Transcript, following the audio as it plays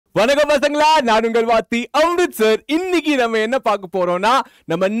வணக்கம் பசங்களா, நான் உங்கள் வாத்தி அம்ரித் சார். இன்னைக்கு நம்ம என்ன பார்க்க போறோம்னா,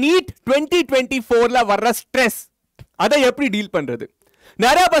 நம்ம நீட் 2024ல வர்ற ஸ்ட்ரெஸ் அதை எப்படி டீல் பண்றது.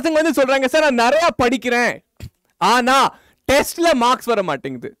 நிறைய பசங்க வந்து சொல்றாங்க, சார் நான் நிறைய படிக்கிறேன், ஆனா டெஸ்ட்ல மார்க்ஸ் வர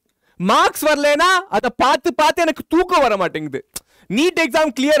மாட்டேங்குது. மார்க்ஸ் வரலனா அதை பார்த்து பார்த்து எனக்கு தூக்கம் வர மாட்டேங்குது. நீட்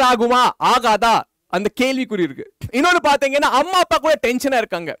எக்ஸாம் கிளியர் ஆகுமா ஆகாதா அந்த கேள்விக்குறி இருக்கு. இன்னொன்று பார்த்தீங்கன்னா, அம்மா அப்பா கூட டென்ஷனா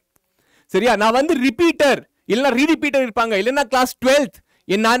இருக்காங்க. சரியா, நான் வந்து ரிப்பீட்டர் இல்லைன்னா ரீரிப்பீட்டர் இருப்பாங்க, இல்லைன்னா கிளாஸ் 12th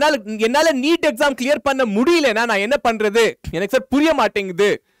என்னால நீட் எக்ஸாம் கிளியர் பண்ண முடியலன்னா நான் என்ன பண்றது, எனக்கு சார் புரிய மாட்டேங்குது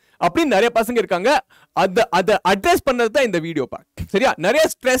அப்படின்னு நிறைய பசங்க இருக்காங்க. அதை அட்ரஸ் பண்றது தான் இந்த வீடியோ பார்க்க. சரியா, நிறைய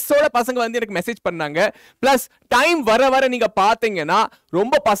ஸ்ட்ரெஸ்ஸோட பசங்க வந்து எனக்கு மெசேஜ் பண்ணாங்க. பிளஸ் டைம் வர வர நீங்க பாத்தீங்கன்னா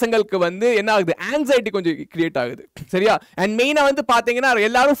ரொம்ப பசங்களுக்கு வந்து என்ன ஆகுது, ஆங்ஸைட்டி கொஞ்சம் கிரியேட் ஆகுது. சரியா, அண்ட் மெயினா வந்து பாத்தீங்கன்னா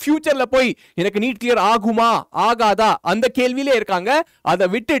எல்லாரும் ஃபியூச்சர்ல போய் எனக்கு நீட் கிளியர் ஆகுமா ஆகாதா அந்த கேள்வியிலே இருக்காங்க. அதை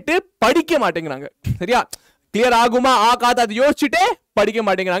விட்டுட்டு படிக்க மாட்டேங்கிறாங்க. சரியா, கிளியர் ஆகுமா ஆகாதா அதை யோசிச்சுட்டே படிக்க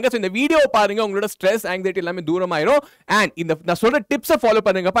மாட்டேங்கிறாங்க. ஸோ இந்த வீடியோ பாருங்க, உங்களோட ஸ்ட்ரெஸ் ஆங்ஸைட்டி எல்லாமே தூரமாயிரும். அண்ட் இந்த நான் சொல்ற டிப்ஸை ஃபாலோ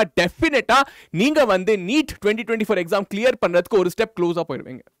பண்ணுங்கப்பா. டெஃபினட்டா நீங்க வந்து நீட் 2024 எக்ஸாம் கிளியர் பண்றதுக்கு ஒரு ஸ்டெப் க்ளோஸா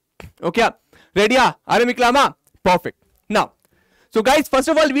போயிடுவீங்க. ஓகே, ரெடியா? ஆரம்பிக்கலாமா? பர்ஃபெக்ட். நான் so guys,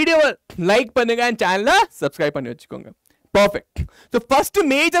 first of all வீடியோவை லைக் பண்ணுங்க அண்ட் சேனலை சப்ஸ்கிரைப் பண்ணி வச்சுக்கோங்க. பர்ஃபெக்ட். ஸோ ஃபர்ஸ்ட்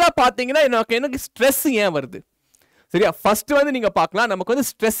மேஜரா பார்த்தீங்கன்னா எனக்கு ஸ்ட்ரெஸ் ஏன் வருது. சரியா, ஃபர்ஸ்ட் வந்து நீங்க பார்க்கலாம் நமக்கு வந்து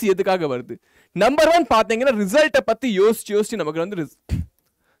ஸ்ட்ரெஸ் எதுக்காக வருது. நம்பர் 1 பார்த்தீங்கன்னா ரிசல்ட்டை பத்தி யோசிச்சு நமக்கு வந்து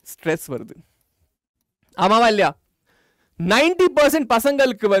ஸ்ட்ரெஸ் வருது. ஆமாவா இல்லையா? 90%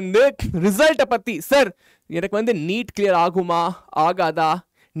 பசங்களுக்கு வந்து ரிசல்ட்டை பத்தி, சார் எனக்கு வந்து நீட் கிளியர் ஆகுமா ஆகாதா,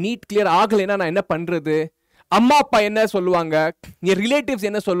 நீட் கிளியர் ஆகலைன்னா நான் என்ன பண்றது, அம்மா அப்பா என்ன சொல்லுவாங்க, என் ரிலேட்டிவ்ஸ்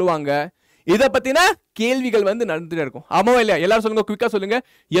என்ன சொல்லுவாங்க, இதை பத்தின கேள்விகள் வந்து நடந்துட்டே இருக்கும். ஆமாவா இல்லையா? எல்லாரும் சொல்லுங்க, குயிக்கா சொல்லுங்க.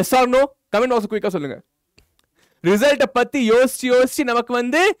 S R no comment box குயிக்கா சொல்லுங்க. ரிசல்ட்டை பத்தி யோசிச்சு நமக்கு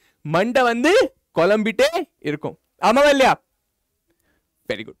வந்து மண்டை வந்து குழம்பிட்டே இருக்கும். ஆமாவா இல்லையா?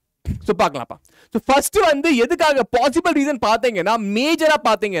 Very good. So பார்க்கலாம்ப்பா. So first வந்து எதுக்காக பாசிபிள் ரீசன் பார்த்தீங்கன்னா, மேஜரா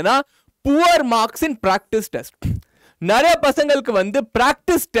பார்த்தீங்கன்னா poor marks in practice test. நிறைய பசங்களுக்கு வந்து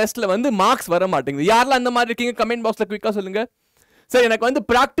பிராக்டிஸ் டெஸ்ட்ல வந்து மார்க்ஸ் வர மாட்டேங்குது. யாரெல்லாம் அந்த மாதிரி இருக்கீங்க கமெண்ட் பாக்ஸ்ல குயிக்கா சொல்லுங்க. சார் எனக்கு வந்து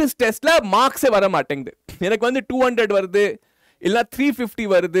பிராக்டிஸ் டெஸ்ட்ல மார்க்ஸே வர மாட்டேங்குது, எனக்கு வந்து 200 வருது, இல்லைன்னா 350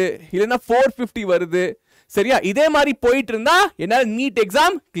 வருது, இல்லைன்னா 450 வருது. சரியா, இதே மாதிரி போயிட்டு இருந்தா என்னால் நீட்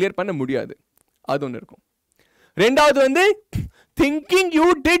எக்ஸாம் கிளியர் பண்ண முடியாது. அது ஒன்று இருக்கும். ரெண்டாவது வந்து thinking you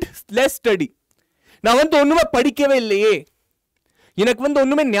did less study. நான் வந்து ஒண்ணுமே படிக்கவே இல்லையே, எனக்கு வந்து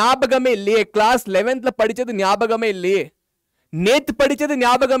ஒண்ணுமே ஞாபகமே இல்லையே, கிளாஸ் 11th படிச்சது ஞாபகமே இல்லையே, நேத்து படிச்சது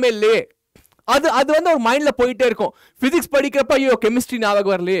ஞாபகமே இல்லையே. அது வந்து ஒரு மைண்ட்ல போயிட்டே இருக்கும். பிசிக்ஸ் படிக்கிறப்ப ஐயோ கெமிஸ்ட்ரி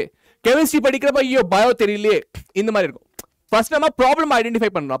ஞாபகம் வரலையே, கெமிஸ்ட்ரி படிக்கிறப்ப ஐயோ பயோ தெரியலையே, இந்த மாதிரி இருக்கும். ஃபர்ஸ்ட் நம்ம ப்ராப்ளம் ஐடென்டிஃபை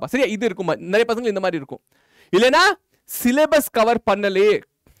பண்ணலாம்ப்பா. சரியா, இது இருக்கும். நிறைய பசங்க இந்த மாதிரி இருக்கும். இல்லைன்னா சிலபஸ் கவர் பண்ணலே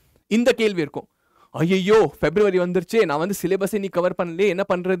இந்த கேள்வி இருக்கும். ஐயோ பிப்ரவரி வந்துருச்சு, நான் வந்து சிலபஸை நீ கவர் பண்ணலே, என்ன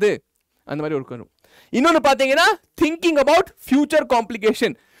பண்றது, அந்த மாதிரி இருக்கும். இன்னொன்று பார்த்தீங்கன்னா திங்கிங் அபவுட் ஃபியூச்சர்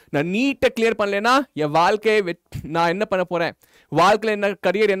காம்ப்ளிகேஷன். நான் நீட்டை கிளியர் பண்ணலன்னா என் வாழ்க்கையை நான் என்ன பண்ண போறேன், வாழ்க்கையில் என்ன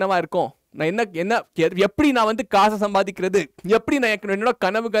கரியர் என்னவா இருக்கும், நான் என்ன எப்படி நான் வந்து காசை சம்பாதிக்கிறது, எப்படி நான் என்னோட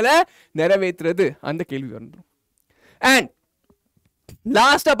கனவுகளை நிறைவேற்றுறது, அந்த கேள்வி வந்துடும். அண்ட்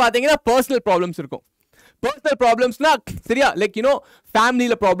லாஸ்டா பாத்தீங்கன்னா பர்சனல் ப்ராப்ளம்ஸ் இருக்கும். பர்சனல் ப்ராப்ளம்ஸ்னா சரியா, லைக்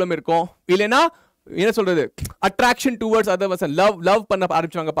ஃபேமிலியில ப்ராப்ளம் இருக்கும், இல்லைன்னா என்ன சொல்றது, attraction towards other person, love பண்ண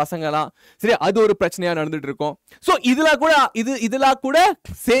ஆரம்பிச்சுவாங்க பசங்கலாம். சரியா, அது ஒரு பிரச்சனையா நடந்துட்டு இருக்கும். ஸோ இதெல்லாம் கூட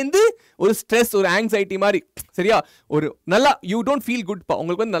சேர்ந்து ஒரு ஸ்ட்ரெஸ், ஒரு ஆங்ஸைட்டி மாதிரி. சரியா, ஒரு நல்லா யூ டோன்ட் ஃபீல் குட்,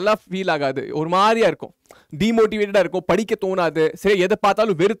 உங்களுக்கு வந்து நல்லா ஃபீல் ஆகாது, ஒரு மாதிரியா இருக்கும், டிமோட்டிவேட்டடா இருக்கும், படிக்க தோணாது. சரி, எதை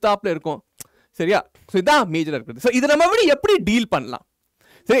பார்த்தாலும் வெறுத்தாப்புல இருக்கும். சரியா, ஸோ இதான் மேஜரா இருக்குது. ஸோ இதை நம்ம எப்படி டீல் பண்ணலாம்.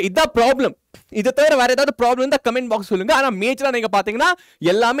 சரி, இதுதான் ப்ராப்ளம். இதை தவிர வேற ஏதாவது ப்ராப்ளம் இருந்தால் கமெண்ட் பாக்ஸ் சொல்லுங்க. ஆனால் மேஜரா நீங்க பாத்தீங்கன்னா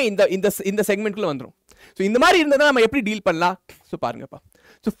எல்லாமே இந்த செக்மெண்ட்ல வந்துடும். ஸோ இந்த மாதிரி இருந்தால் நம்ம எப்படி டீல் பண்ணலாம். ஸோ பாருங்கப்பா.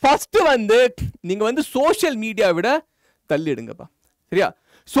 ஸோ ஃபர்ஸ்ட் வந்து நீங்க வந்து சோஷியல் மீடியா விட தள்ளிடுங்கப்பா. சரியா,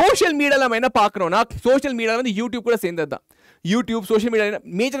 சோஷியல் மீடியாவில் நம்ம என்ன பார்க்குறோம்னா, சோஷியல் மீடியா வந்து யூடியூப் கூட சேர்ந்தது தான். யூடியூப் சோஷியல் மீடியா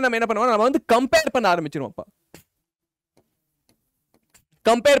மேஜரா நம்ம என்ன பண்ணுவோம், நம்ம வந்து கம்பேர் பண்ண ஆரம்பிச்சிருவோம்ப்பா.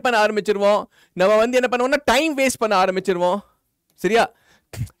 கம்பேர் பண்ண ஆரம்பிச்சிருவோம். நம்ம வந்து என்ன பண்ணுவோம்னா டைம் வேஸ்ட் பண்ண ஆரம்பிச்சிருவோம். சரியா,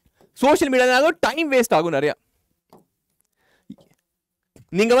 சோஷியல் மீடியால டைம் வேஸ்ட் ஆகும் நிறைய.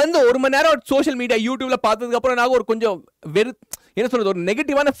 நீங்க வந்து 1 மணி நேரம் சோஷியல் மீடியா யூடியூப்ல பார்த்ததுக்கு அப்புறம் நான் ஒரு கொஞ்சம் என்ன சொல்றது, ஒரு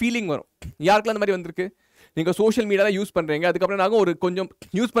நெகட்டிவான ஃபீலிங் வரும். யாருக்கெல்லாம் அந்த மாதிரி வந்திருக்கு, நீங்க சோஷியல் மீடியால யூஸ் பண்றீங்க, அதுக்கப்புறம் நாங்கள் ஒரு கொஞ்சம்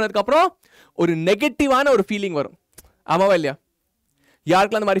யூஸ் பண்ணதுக்கு அப்புறம் ஒரு நெகட்டிவான ஒரு ஃபீலிங் வரும். ஆமாவா இல்லையா?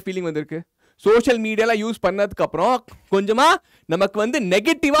 யாருக்கெல்லாம் அந்த மாதிரி ஃபீலிங் வந்திருக்கு? சோஷியல் மீடியால யூஸ் பண்ணதுக்கு அப்புறம் கொஞ்சமா நமக்கு வந்து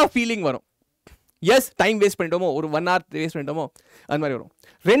நெகட்டிவா ஃபீலிங் வரும். எஸ், டைம் வேஸ்ட் பண்ணிட்டோமோ, ஒரு 1 hour வேஸ்ட் பண்ணிட்டோமோ, அந்த மாதிரி வரும்.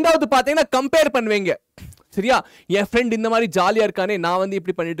 ரெண்டாவது பார்த்தீங்கன்னா கம்பேர் பண்ணுவீங்க. சரியா? என் ஃப்ரெண்ட் இந்த மாதிரி ஜாலியா இருக்கானே, நான் வந்து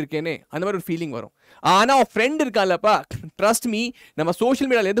இப்படி பண்ணிட்டு இருக்கேனே, அந்த மாதிரி ஒரு ஃபீலிங் வரும். ஆனா உன் ஃப்ரெண்ட் இருக்கான்லப்பா, ட்ரஸ்ட் மீ, நம்ம சோஷியல்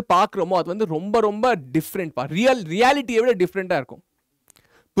மீடியால எது பார்க்குறோமோ அது வந்து ரொம்ப ரொம்ப டிஃப்ரெண்ட்பா. ரியாலிட்டியை விட டிஃப்ரெண்டா இருக்கும்.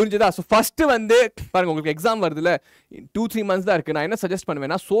 புரிஞ்சுதா? ஸோ ஃபர்ஸ்ட் வந்து பாருங்க, உங்களுக்கு எக்ஸாம் வருதுல, 2-3 months தான் இருக்கு. நான் என்ன சஜஸ்ட்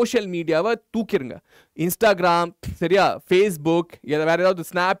பண்ணுவேன்னா, சோஷியல் மீடியாவை தூக்கிடுங்க. இன்ஸ்டாகிராம், சரியா, ஃபேஸ்புக், வேற ஏதாவது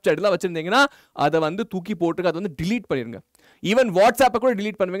ஸ்னாப்சாட் எல்லாம் வச்சிருந்தீங்கன்னா அதை வந்து தூக்கி போட்டுருங்க, அதை வந்து டிலீட் பண்ணிருங்க. ஈவன் வாட்ஸ்ஆப்பை கூட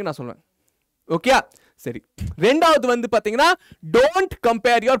டிலீட் பண்ணுவீங்க நான் சொல்லுவேன். ஓகே, சரி. ரெண்டாவது வந்து பாத்தீங்கன்னா, டோன்ட்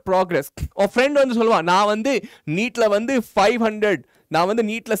கம்பேர் யுவர் ப்ராக்ரஸ். உன் ஃப்ரெண்ட் வந்து சொல்லுவான், நான் வந்து நீட்ல வந்து 500, நான் வந்து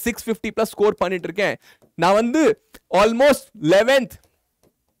நீட்ல 650+ ஸ்கோர் பண்ணிட்டு இருக்கேன், நான் வந்து almost 11th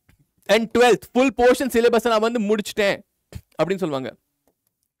and 12th full portion syllabus நான் வந்து முடிச்சிட்டேன் அப்படின்னு சொல்லுவாங்க.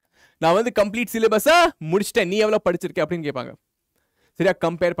 நான் வந்து கம்ப்ளீட் சிலபஸை முடிச்சிட்டேன், நீ எவ்வளவு படிச்சிருக்க அப்படின்னு கேட்பாங்க. சரியா?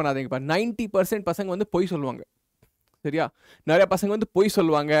 கம்பேர் பண்ணாதீங்கப்பா. 90% பசங்க வந்து பொய் சொல்லுவாங்க. சரியா? நிறைய பசங்க வந்து பொய்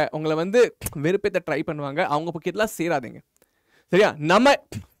சொல்லுவாங்க, உங்களை வந்து வெறுப்பேற்ற ட்ரை பண்ணுவாங்க. அவங்க பக்கத்துலாம் சேராதீங்க. சரியா? நம்ம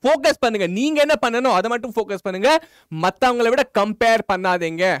ஃபோக்கஸ் பண்ணுங்க, நீங்க என்ன பண்ணணும் அதை மட்டும் ஃபோக்கஸ் பண்ணுங்க. மற்றவங்களை விட கம்பேர்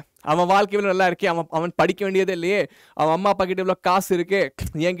பண்ணாதீங்க. அவன் வாழ்க்கை இவ்வளோ நல்லா இருக்கே, அவன் படிக்க வேண்டியதே இல்லையே, அவன் அம்மா அப்பா கிட்ட இவ்வளோ காசு இருக்கு,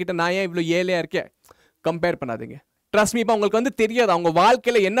 என்கிட்ட நான் ஏன் இவ்வளோ ஏழையா இருக்கேன். கம்பேர் பண்ணாதீங்க. ட்ரஸ்ட் மீப்பா, உங்களுக்கு வந்து தெரியாது அவங்க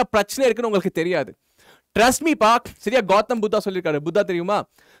வாழ்க்கையில என்ன பிரச்சனை இருக்குன்னு உங்களுக்கு தெரியாது. ட்ரஸ்ட் மீப்பா. சரியா? கௌதம் புத்தா சொல்லியிருக்காரு. புத்தா தெரியுமா?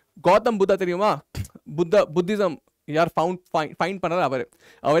 கௌதம் புத்தா தெரியுமா? புத்திசம் யார் ஃபைன் பண்ணாரு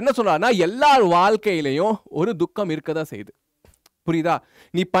அவர் என்ன சொல்றாருன்னா, எல்லார் வாழ்க்கையிலையும் ஒரு துக்கம் இருக்கதான் செய்யுது. புரியுதா?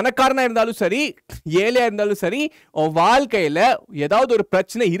 நீ பணக்காரனா இருந்தாலும் சரி, ஏழையா இருந்தாலும் சரி, உன் வாழ்க்கையில ஏதாவது ஒரு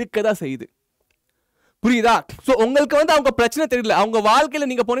பிரச்சனை இருக்கதான் செய்யுது. புரியுதா? சோ உங்களுக்கு வந்து அவங்க பிரச்சனை தெரியல, அவங்க வாழ்க்கையில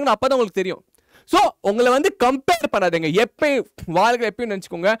நீங்க போனீங்கன்னா அப்பதான் உங்களுக்கு தெரியும். சோ உங்களை வந்து கம்பேர் பண்ணாதீங்க. எப்பயும் வாழ்க்கை எப்பயும்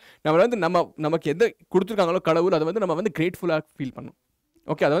நினைச்சுக்கோங்க, நம்ம வந்து நமக்கு எது கொடுத்துருக்காங்களோ கடவுள், அதை வந்து நம்ம வந்து கிரேட்ஃபுல்லா ஃபீல் பண்ணணும்.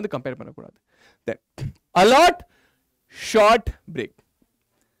 ஓகே, அதை வந்து கம்பேர் பண்ணக்கூடாது. தென் allot short break.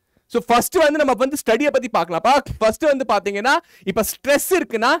 So first வந்து நம்ம வந்து ஸ்டடியை பத்தி பார்க்கலாம்ப்பா. ஃபர்ஸ்ட் வந்து பாத்தீங்கன்னா, இப்ப ஸ்ட்ரெஸ்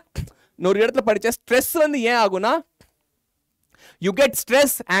இருக்குன்னா, ஒரு இடத்துல படிச்ச ஸ்ட்ரெஸ் வந்து ஏன் ஆகும்னா, you get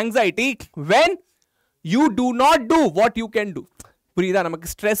stress anxiety when you do not do what you can do. புரியுதா?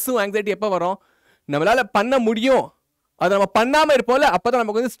 நமக்கு ஸ்ட்ரெஸ்ஸும் ஆங்ஸைட்டி எப்போ வரும்? நம்மளால பண்ண முடியும், அதை நம்ம பண்ணாம இருப்போம்ல, அப்பதான்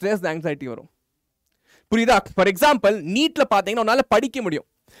நமக்கு வந்து ஸ்ட்ரெஸ் ஆங்ஸைட்டி வரும். புரியுதா? ஃபார் எக்ஸாம்பிள், நீட்ல பாத்தீங்கன்னா உன்னால படிக்க முடியும்,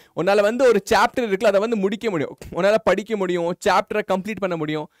 உன்னால வந்து ஒரு சாப்டர் இருக்குல்ல அதை வந்து முடிக்க முடியும், உன்னால படிக்க முடியும், சாப்டரை கம்ப்ளீட் பண்ண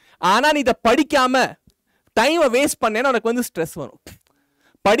முடியும். ஆனா நீ இதை படிக்காம டைமை வேஸ்ட் பண்ணேன்னா உனக்கு வந்து ஸ்ட்ரெஸ் வரும்.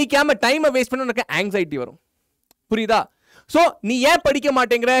 படிக்காம டைமை வேஸ்ட் பண்ண உனக்கு ஆங்ஸைட்டி வரும். புரியுதா? சோ நீ ஏன் படிக்க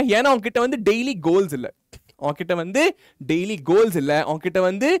மாட்டேங்கிற? ஏன்னா உன்கிட்ட வந்து டெய்லி கோல்ஸ் இல்லை, உன்கிட்ட வந்து டெய்லி கோல்ஸ் இல்லை, உன்கிட்ட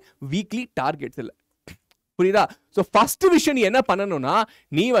வந்து வீக்லி டார்கெட்ஸ் இல்லை. புரியுதா? சோ ஃபர்ஸ்ட் விஷயம் நீ என்ன பண்ணணும்னா,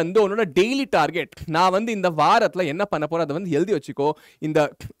 நீ வந்து உன்னோட டெய்லி டார்கெட், நான் வந்து இந்த வாரத்துல என்ன பண்ண போறேன் அதை வந்து எழுதி வச்சுக்கோ.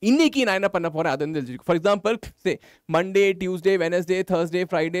 இன்னைக்கு நான் என்ன பண்ண போறேன் அதை வந்து எழுதிக்கோ. For example, Monday, Tuesday, Wednesday, Thursday,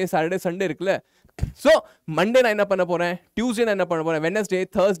 Friday, Saturday, Sunday இருக்குல்ல. ஸோ மண்டே நான் என்ன பண்ண போறேன், டியூஸ்டே நான் என்ன பண்ண போறேன், Wednesday,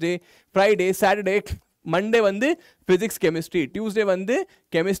 Thursday, Friday, Saturday. Monday வந்து பிசிக்ஸ் கெமிஸ்ட்ரி, டியூஸ்டே வந்து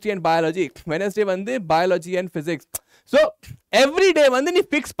கெமிஸ்ட்ரி அண்ட் பயாலஜி, வெனஸ்டே வந்து biology and physics. So everyday வந்து நீ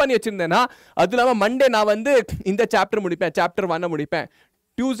ஃபிக்ஸ் பண்ணி வச்சிருந்தேன்னா, அது இல்லாமல் மண்டே நான் வந்து இந்த சாப்டர் முடிப்பேன், சாப்டர் 1 முடிப்பேன்,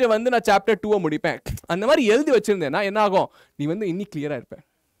 டியூஸ்டே வந்து நான் சாப்டர் 2 முடிப்பேன், அந்த மாதிரி எழுதி வச்சிருந்தேன்னா என்ன ஆகும், நீ வந்து இன்னும் கிளியரா இருப்ப.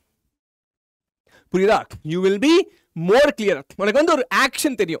 புரியுதா? You will be more clear. உனக்கு வந்து ஒரு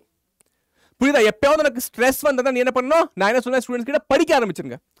ஆக்ஷன் தெரியும். புரியுதா? எப்பயாவது உனக்கு ஸ்ட்ரெஸ் வந்தா நீ என்ன பண்ணணும், நான் என்ன சொன்னேன், ஸ்டூடெண்ட்ஸ் கிட்ட படிக்க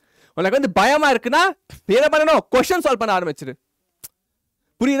ஆரம்பிச்சிருங்க. உனக்கு வந்து பயமா இருக்குன்னா என்ன பண்ணணும், கொஸ்டின் சால்வ் பண்ண ஆரம்பிச்சிரு.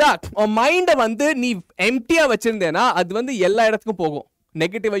 புரியுதா? உன் மைண்டை வந்து நீ எம்டியா வச்சிருந்தேன்னா அது வந்து எல்லா இடத்துக்கும் போகும்,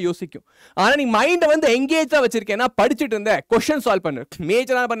 நெகட்டிவா யோசிக்கும். ஆனா நீ மைண்டை வந்து எங்கேஜா வச்சிருக்கேன்னா, படிச்சுட்டு இருந்த கொஸ்டின் சால்வ் பண்ணு.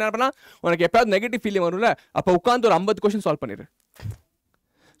 மேஜரா பண்ணா உனக்கு எப்பயாவது நெகட்டிவ் ஃபீலிங் வரும்ல, அப்ப உட்காந்து ஒரு 50 கொஸ்டின் சால்வ் பண்ணிடு.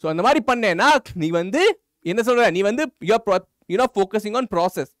 ஸோ அந்த மாதிரி பண்ணேன்னா நீ வந்து என்ன சொல்ற, நீ வந்து ஃபோக்கஸிங் ஆன்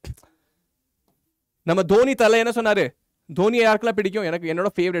ப்ராசஸ். நம்ம தோனி தலை என்ன சொன்னாரு, தோனியை யாருக்கெல்லாம் பிடிக்கும், எனக்கு என்னோட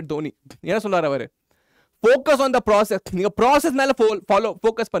ஃபேவரட் தோனி. என்ன சொன்னார் அவரு, ஃபோக்கஸ் ஆன் த ப்ராசஸ். நீங்க ப்ராசஸ் மேல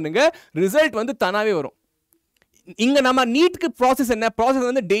ஃபோக்கஸ் பண்ணுங்க, ரிசல்ட் வந்து தானாவே வரும். இங்க நம்ம நீட்க்கு ப்ராசஸ் என்ன, ப்ராசஸ்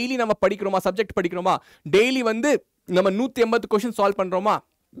வந்து டெய்லி நம்ம படிக்கிறோமா, சப்ஜெக்ட் படிக்கிறோமா, டெய்லி வந்து நம்ம 180 கொஸ்டின் சால்வ் பண்றோமா,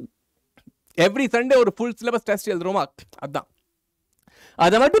 எவ்ரி சண்டே ஒரு ஃபுல் சிலபஸ் டெஸ்ட் எழுதுறோமா, அதான்.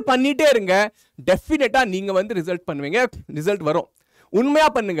 அதை மட்டும் பண்ணிட்டே இருங்க, டெஃபினட்டா நீங்க வந்து ரிசல்ட் பண்ணுவீங்க, ரிசல்ட் வரும். உண்மையா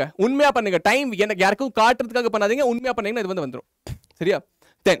பண்ணுங்க, உண்மையா பண்ணுங்க. டைம் எனக்கு யாருக்கும் காட்டுறதுக்காக பண்ணாதீங்க, உண்மையா பண்ணீங்கன்னா இது வந்து வந்துடும். சரியா?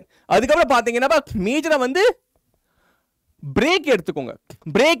 தென் அதுக்கப்புறம் பாத்தீங்கன்னா மேஜரா வந்து பிரேக் எடுத்துக்கோங்க.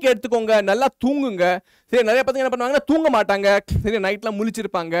 பிரேக் எடுத்துக்கோங்க, நல்லா தூங்குங்க. சரி, நிறைய பசங்க என்ன பண்ணுவாங்கன்னா தூங்க மாட்டாங்க, சரி, நைட்லாம்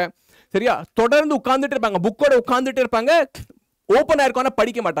முழிச்சிருப்பாங்க. சரியா? தொடர்ந்து உட்கார்ந்துட்டு இருப்பாங்க, புக்கோட உட்கார்ந்துட்டு இருப்பாங்க, ஓப்பன் ஆயிருக்கும்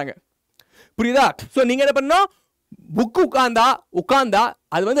படிக்க மாட்டாங்க. புரியுதா? சோ நீங்க என்ன பண்ணணும், புக் உட்கார்ந்தா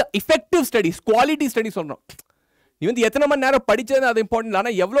அது வந்து எஃபெக்டிவ் ஸ்டடிஸ், குவாலிட்டி ஸ்டடி சொல்றோம். நீ வந்து எத்தனை மணி நேரம் படிச்சது அது இம்பார்ட்டன்ட்,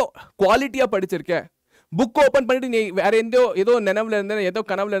 ஆனால் எவ்வளோ குவாலிட்டியா படிச்சிருக்க. புக் ஓப்பன் பண்ணிட்டு நீ வேற ஏதோ நினைவுல இருந்தேன்னா ஏதோ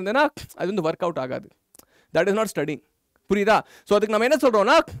கனவுல இருந்தேன்னா அது வந்து ஒர்க் அவுட் ஆகாது. That is not studying. புரியுதா? ஸோ அதுக்கு நம்ம என்ன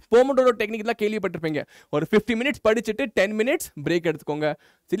சொல்றோம்னா போமோடோரோ டெக்னிக்லாம் கேள்விப்பட்டிருப்பீங்க. ஒரு 50 மினிட்ஸ் படிச்சுட்டு 10 மினிட்ஸ் பிரேக் எடுத்துக்கோங்க.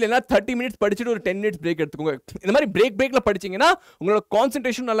 இல்லைன்னா 30 மினிட்ஸ் படிச்சுட்டு ஒரு 10 மினிட்ஸ் பிரேக் எடுத்துக்கோங்க. இந்த மாதிரி பிரேக்ல படிச்சீங்கன்னா உங்களோட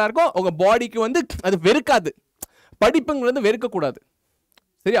கான்சென்ட்ரேஷன் நல்லா இருக்கும். உங்க பாடிக்கு வந்து அது வெறுக்காது. படிப்புங்க வந்து வெறுக்கக்கூடாது.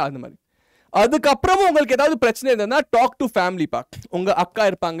 சரியா? அந்த மாதிரி. அதுக்கப்புறமும் உங்களுக்கு ஏதாவது பிரச்சனை இருந்ததுன்னா டாக் டு ஃபேமிலி பா. உங்க அக்கா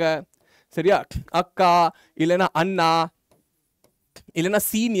இருப்பாங்க. சரியா? அக்கா இல்லைன்னா அண்ணா இல்லைன்னா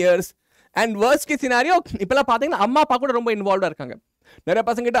seniors. And worst case scenario இப்பெல்லாம் பார்த்தீங்கன்னா அம்மா அப்பா கூட ரொம்ப இன்வால்வ்டாக இருக்காங்க. நிறைய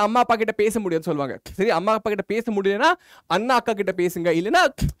பசங்க கிட்ட அம்மா அப்பா கிட்ட பேச முடியாது சொல்லுவாங்க. சரி, அம்மா அப்பா கிட்ட பேச முடியலன்னா அண்ணா அக்கா கிட்ட பேசுங்க. இல்லைன்னா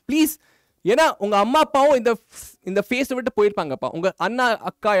ப்ளீஸ், ஏன்னா உங்க அம்மா அப்பாவும் இந்த ஃபேஸை விட்டு போயிருப்பாங்கப்பா. உங்க அண்ணா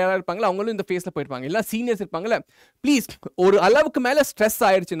அக்கா யாராவது இருப்பாங்களா அவங்களும் இந்த ஃபேஸில் போயிருப்பாங்க. இல்லை சீனியர்ஸ் இருப்பாங்கல்ல, ப்ளீஸ் ஒரு அளவுக்கு மேலே ஸ்ட்ரெஸ்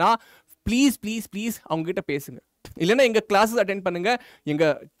ஆயிடுச்சுன்னா ப்ளீஸ் ப்ளீஸ் ப்ளீஸ் அவங்க கிட்ட பேசுங்க. இல்லைன்னா எங்கள் கிளாஸஸ் அட்டென்ட் பண்ணுங்க,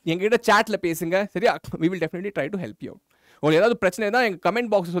 எங்ககிட்ட சேட்ல பேசுங்க. சரியா? we will definitely try to help you out. உங்களுக்கு ஏதாவது பிரச்சனை தான் எங்கள் கமெண்ட்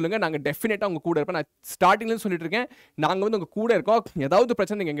பாக்ஸ் சொல்லுங்க, நாங்கள் டெஃபினட்டாக உங்க கூட இருப்போம். நான் ஸ்டார்டிங்லேருந்து சொல்லிட்டு இருக்கேன், நாங்கள் வந்து உங்க கூட இருக்கோம். ஏதாவது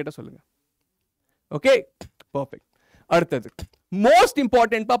பிரச்சனை நீங்கள் எங்கிட்ட சொல்லுங்க. Okay, perfect. அடுத்தது மோஸ்ட்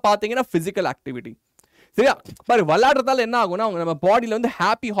இம்பார்ட்டன்ட்டா பார்த்தீங்கன்னா ஃபிசிக்கல் ஆக்டிவிட்டி. சரியா? பாரு, விளையாடுறதால என்ன ஆகும்னா நம்ம பாடியில் வந்து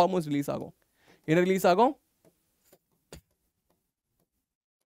ஹாப்பி ஹார்மோன்ஸ் ரிலீஸ் ஆகும். என்ன ரிலீஸ் ஆகும்?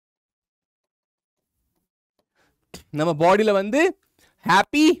 நம்ம பாடியில் வந்து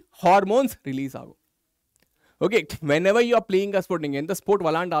ஹாப்பி ஹார்மோன்ஸ் ரிலீஸ் ஆகும். Okay, whenever you are playing a sport, நீங்க எந்த ஸ்போர்ட்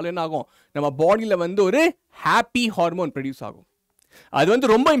விளையாண்டாலும் என்ன ஆகும், நம்ம பாடியில் வந்து ஒரு ஹாப்பி ஹார்மோன் ப்ரொடியூஸ் ஆகும். அது வந்து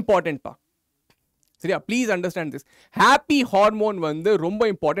ரொம்ப இம்பார்ட்டன்ட் பா. சரியா? Please understand this. Happy hormone வந்து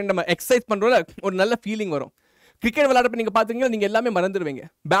ரொம்ப இம்பார்ட்டன்ட். நம்ம எக்ஸசைஸ் பண்றோம்ல, ஒரு நல்ல ஃபீலிங் வரும். கிரிக்கெட் விளையாடுறப்ப நீங்க பாத்தீங்கன்னா நீங்க எல்லாமே மறந்துடுவீங்க.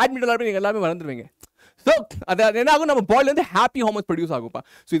 பேட்மிண்டன் விளையாடுறப்ப நீங்க எல்லாமே மறந்துடுவீங்க. ஸோ அது என்ன ஆகும், நம்ம பாடியில் வந்து ஹாப்பி ஹார்மோன்ஸ் ப்ரொடியூஸ் ஆகும்ப்பா.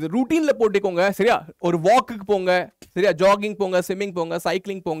 ஸோ இது ரூட்டீனில் போட்டுக்கோங்க. சரியா? ஒரு வாக்குக்கு போங்க. சரியா? ஜாகிங் போங்க, ஸ்விம்மிங் போங்க,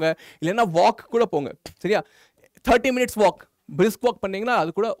 சைக்கிளிங் போங்க, இல்லைன்னா வாக் கூட போங்க. சரியா? 30 மினிட்ஸ் வாக், பிரிஸ்க் வாக் பண்ணீங்கன்னா அது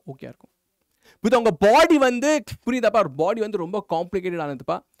கூட ஓகே இருக்கும். இப்போ உங்க பாடி வந்து புரியுதாப்பா, பாடி வந்து ரொம்ப காம்ப்ளிகேட்டட்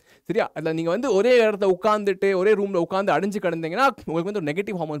ஆனதுப்பா. சரியா? அதில் நீங்கள் வந்து ஒரே இடத்துல உட்காந்துட்டு ஒரே ரூமில் உட்காந்து அடைஞ்சு கிடந்தீங்கன்னா உங்களுக்கு வந்து ஒரு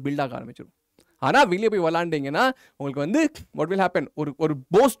நெகட்டிவ் ஹார்மோன் பில்ட் ஆக ஆரம்பிச்சிடும். ஆனால் வெளியே போய் விளாண்டிங்கன்னா உங்களுக்கு வந்து வாட் வில் ஹேப்பன், ஒரு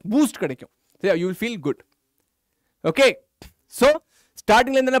பூஸ்ட் கிடைக்கும். சரியா? You will feel good. Okay, so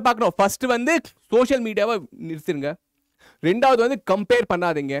ஸ்டார்டிங்லேருந்து என்ன பார்க்குறோம், ஃபர்ஸ்ட் வந்து சோஷியல் மீடியாவை நிறுத்திடுங்க. ரெண்டாவது வந்து கம்பேர்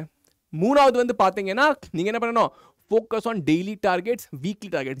பண்ணாதீங்க. மூணாவது வந்து பார்த்தீங்கன்னா நீங்கள் என்ன பண்ணணும், focus on daily targets, weekly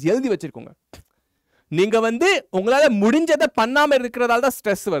targets எழுதி வச்சிருக்கோங்க. நீங்கள் வந்து உங்களால் முடிஞ்சதை பண்ணாமல் இருக்கிறதால தான்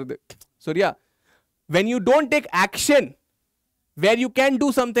ஸ்ட்ரெஸ் வருது. சரியா? when you don't take action where you can do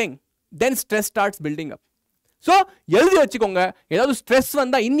something, then stress starts building up. So எழுதி வச்சுக்கோங்க. ஏதாவது ஸ்ட்ரெஸ்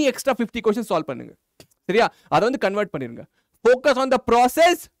வந்தால் இன்னும் எக்ஸ்ட்ரா 50 கொஸ்டின் சால்வ் பண்ணுங்க. சரியா? அதை வந்து கன்வெர்ட் பண்ணிருங்க. Focus on the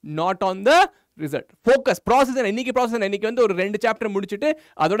process, not on the result. Focus process. இன்னைக்கு ப்ராசஸ், இன்னைக்கு வந்து ஒரு 2 சாப்டர் முடிச்சுட்டு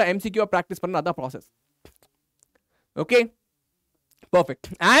அதோட MCQ ப்ராக்டிஸ் பண்ண, அதான் ப்ராசஸ். Okay, perfect.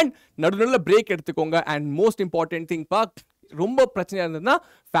 அண்ட் நடுவில் பிரேக் எடுத்துக்கோங்க. அண்ட் மோஸ்ட் இம்பார்ட்டன்ட் திங் பா, ரொம்ப பிரச்சனையாக இருந்ததுன்னா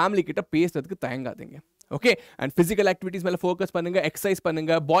ஃபேமிலி கிட்ட பேசுறதுக்கு தயங்காதீங்க. ஓகே, அண்ட் ஃபிசிக்கல் ஆக்டிவிட்டிஸ் மேலே ஃபோக்கஸ் பண்ணுங்க, எக்ஸசைஸ்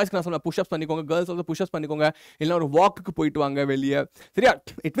பண்ணுங்க. பாய்ஸ்க்கு நான் சொன்ன புஷ்அப்ஸ் பண்ணிக்கோங்க, கேர்ள்ஸ் வந்து புஷ்அப்ஸ் பண்ணிக்கோங்க, இல்லை ஒரு வாக்குக்கு போயிட்டு வாங்க வெளியே. சரியா?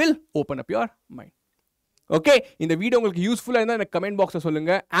 It will open up your mind. Okay, இந்த வீடியோ உங்களுக்கு யூஸ்ஃபுல்லாக இருந்தால் எனக்கு கமெண்ட் பாக்ஸில்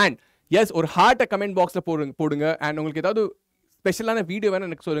சொல்லுங்க. அண்ட் எஸ், ஒரு ஹார்ட்டை கமெண்ட் பாக்ஸில் போடுங்க. அண்ட் உங்களுக்கு ஏதாவது ஸ்பெஷலான வீடியோ வேணும்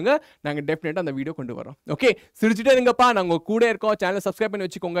எனக்கு சொல்லுங்க, நாங்கள் டெஃபினட்டாக அந்த வீடியோ கொண்டு வரோம். ஓகே, சிரிச்சுட்டே இருங்கப்பா, நாங்கள் கூட இருக்கோம். சேனல் சப்ஸ்கிரைப் பண்ணி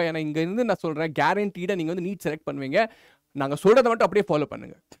வச்சுக்கோங்க. ஏன்னா இங்கே இருந்து நான் சொல்கிறேன், கேரண்டீடாக நீங்கள் வந்து நீட் செலக்ட் பண்ணுவீங்க. நாங்கள் சொல்கிறத மட்டும் அப்படியே ஃபாலோ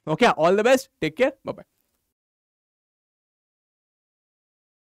பண்ணுங்க. Okay, all the best, take care, by.